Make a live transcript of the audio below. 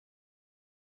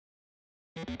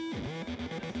More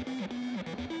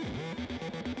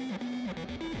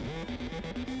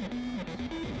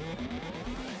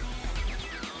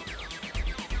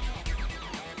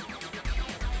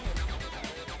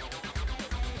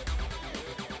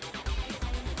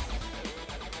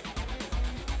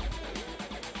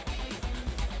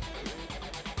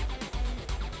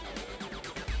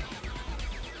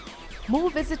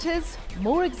visitors,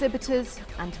 more exhibitors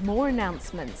and more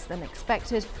announcements than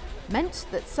expected meant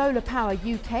that Solar Power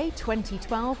UK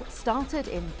 2012 started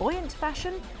in buoyant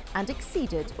fashion and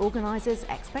exceeded organisers'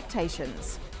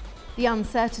 expectations. The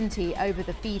uncertainty over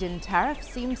the feed-in tariff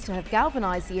seems to have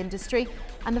galvanised the industry,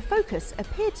 and the focus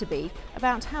appeared to be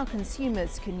about how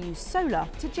consumers can use solar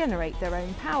to generate their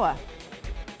own power.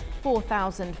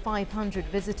 4,500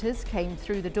 visitors came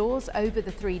through the doors over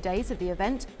the 3 days of the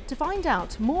event to find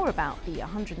out more about the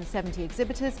 170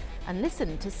 exhibitors and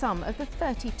listen to some of the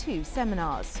 32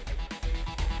 seminars.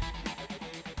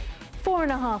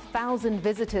 4,500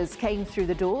 visitors came through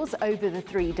the doors over the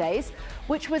 3 days,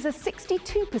 which was a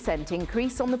 62%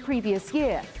 increase on the previous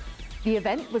year. The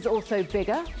event was also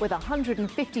bigger, with a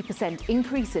 150%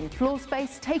 increase in floor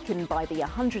space taken by the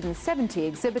 170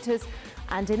 exhibitors,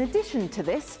 and in addition to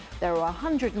this, there are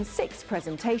 106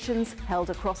 presentations held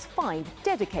across 5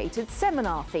 dedicated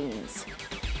seminar themes.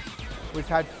 We've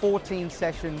had 14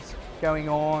 sessions going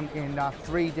on in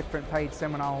 3 different paid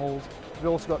seminar halls.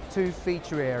 We've also got 2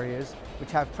 feature areas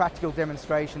which have practical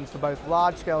demonstrations for both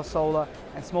large-scale solar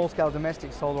and small-scale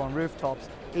domestic solar on rooftops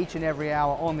each and every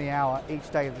hour on the hour each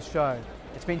day of the show.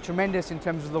 It's been tremendous in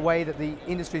terms of the way that the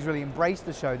industry's really embraced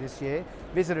the show this year.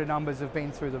 Visitor numbers have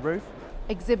been through the roof.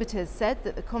 Exhibitors said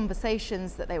that the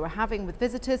conversations that they were having with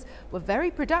visitors were very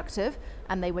productive,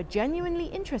 and they were genuinely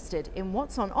interested in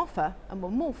what's on offer and were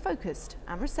more focused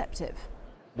and receptive.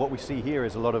 What we see here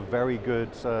is a lot of very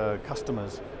good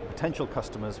customers, potential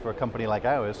customers for a company like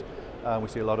ours. We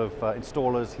see a lot of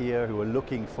installers here who are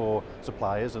looking for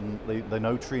suppliers, and they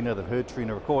know Trina, they've heard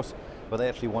Trina of course, but they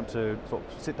actually want to sort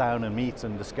of sit down and meet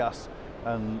and discuss,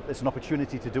 and it's an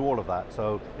opportunity to do all of that.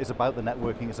 So it's about the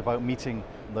networking, it's about meeting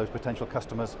those potential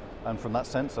customers, and from that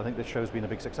sense I think this show's been a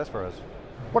big success for us.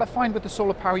 What I find with the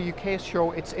Solar Power UK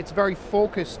show, it's very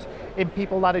focused in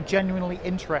people that are genuinely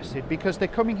interested, because they're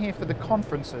coming here for the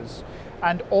conferences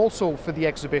and also for the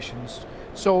exhibitions.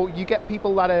 So you get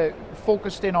people that are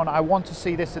focused in on, I want to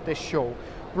see this at this show.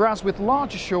 Whereas with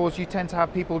larger shows, you tend to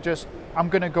have people just, I'm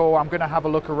going to have a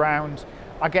look around,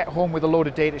 I get home with a load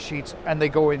of data sheets and they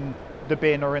go in the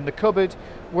bin or in the cupboard.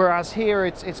 Whereas here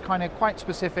it's kind of quite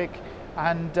specific,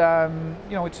 and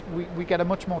you know, we get a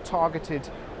much more targeted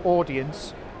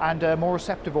audience and a more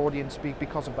receptive audience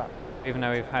because of that. Even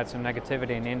though we've had some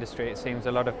negativity in the industry, it seems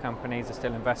a lot of companies are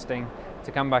still investing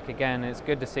to come back again. It's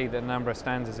good to see that the number of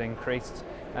stands has increased,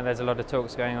 and there's a lot of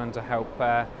talks going on to help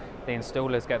the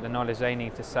installers get the knowledge they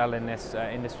need to sell in this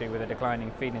industry with a declining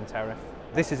feed-in tariff.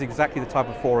 This is exactly the type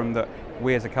of forum that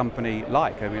we as a company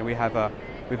like. I mean,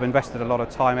 we've invested a lot of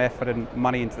time, effort and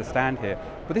money into the stand here,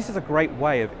 but this is a great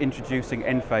way of introducing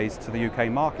Enphase to the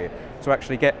UK market, to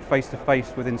actually get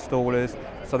face-to-face with installers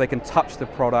so they can touch the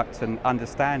product and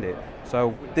understand it.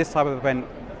 So this type of event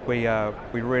we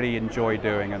really enjoy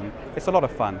doing, and it's a lot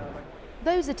of fun.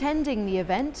 Those attending the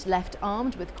event left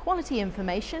armed with quality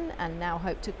information and now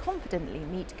hope to confidently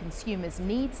meet consumers'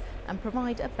 needs and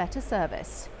provide a better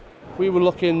service. We were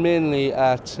looking mainly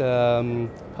at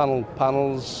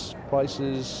panels,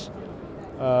 prices,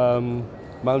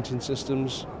 mounting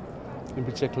systems, in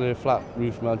particular flat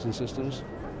roof mounting systems.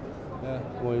 Yeah,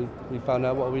 we found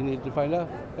out what we needed to find out.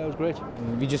 That was great.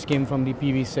 We just came from the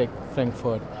PV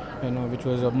Frankfurt, which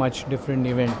was a much different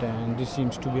event, and this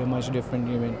seems to be a much different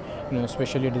event,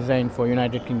 especially designed for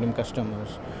United Kingdom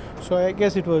customers. So I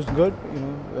guess it was good.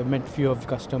 I met a few of the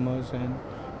customers, and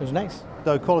it was nice.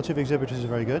 The quality of exhibitors is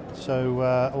very good, so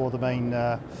all the main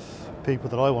people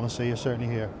that I want to see are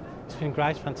certainly here. It's been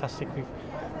great, fantastic. We've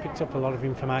picked up a lot of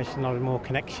information, a lot of more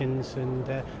connections, and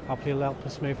hopefully it'll help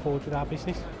us move forward with our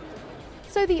business.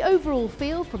 So the overall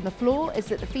feel from the floor is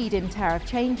that the feed-in tariff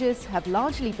changes have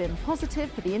largely been positive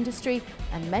for the industry,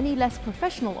 and many less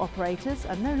professional operators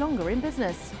are no longer in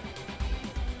business.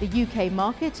 The UK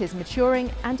market is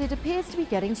maturing, and it appears to be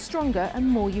getting stronger and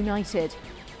more united.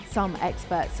 Some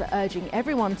experts are urging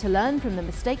everyone to learn from the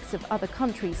mistakes of other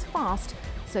countries fast,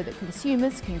 so that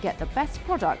consumers can get the best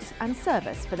products and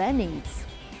service for their needs.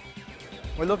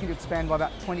 We're looking to expand by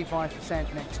about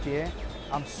 25% next year.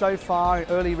 So far,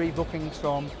 early rebookings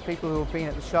from people who have been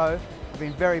at the show have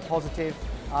been very positive.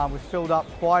 We've filled up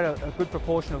quite a good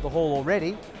proportion of the hall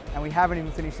already, and we haven't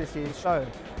even finished this year's show.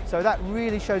 So that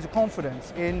really shows a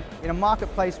confidence in a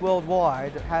marketplace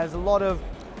worldwide that has a lot of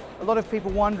a lot of people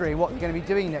wondering what they're going to be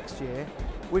doing next year,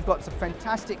 we've got some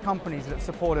fantastic companies that have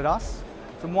supported us,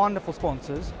 some wonderful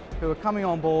sponsors who are coming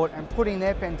on board and putting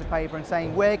their pen to paper and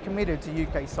saying we're committed to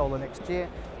UK solar next year,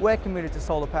 we're committed to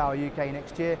Solar Power UK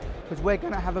next year, because we're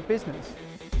going to have a business.